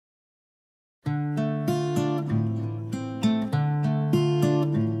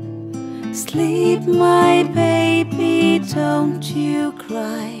Sleep, my baby, don't you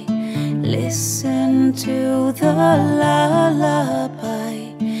cry. Listen to the lullaby.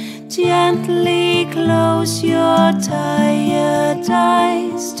 Gently close your tired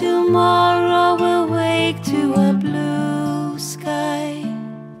eyes. Tomorrow we'll wake to a blue sky.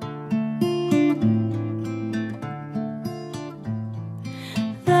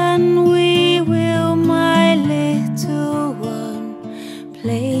 Then we will, my little one,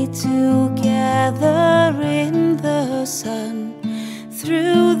 play together in the sun.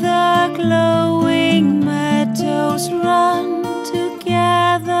 Through the glowing meadows run,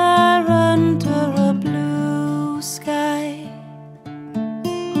 together under a blue sky.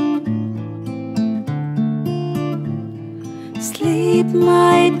 Sleep,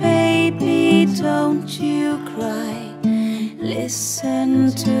 my baby, don't you cry.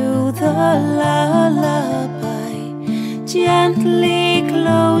 Listen to the lullaby. Gently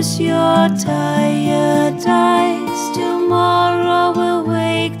close your tired eyes. Tomorrow we'll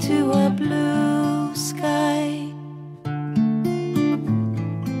wake to a blue sky.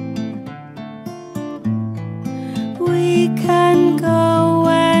 We can go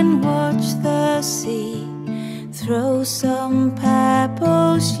and watch the sea. Throw some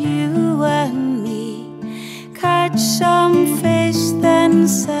pebbles, you and me. Catch some fish, then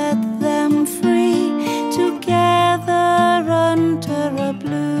set them free. Together under a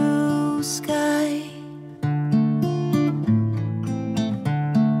blue sky.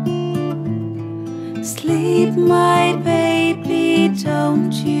 Sleep, my baby,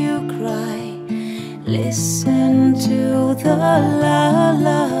 don't you cry. Listen to the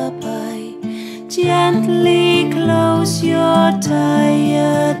lullaby. Gently close your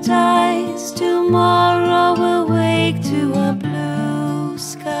tired eyes. Tomorrow we'll wake to a blue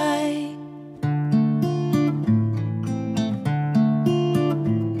sky.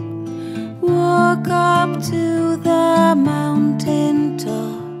 Walk up to the mountain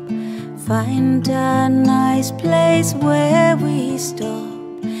top. Find a nice place where we stop.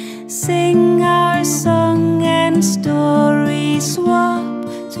 Sing our song and story swap.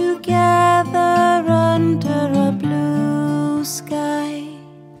 Together under a blue sky.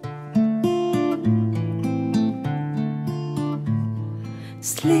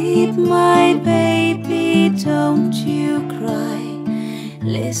 Sleep, my baby, don't you cry.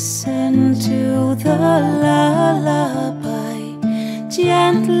 Listen to the lullaby.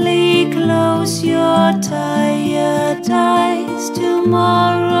 Gently close your tired eyes.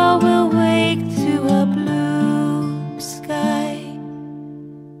 Tomorrow we'll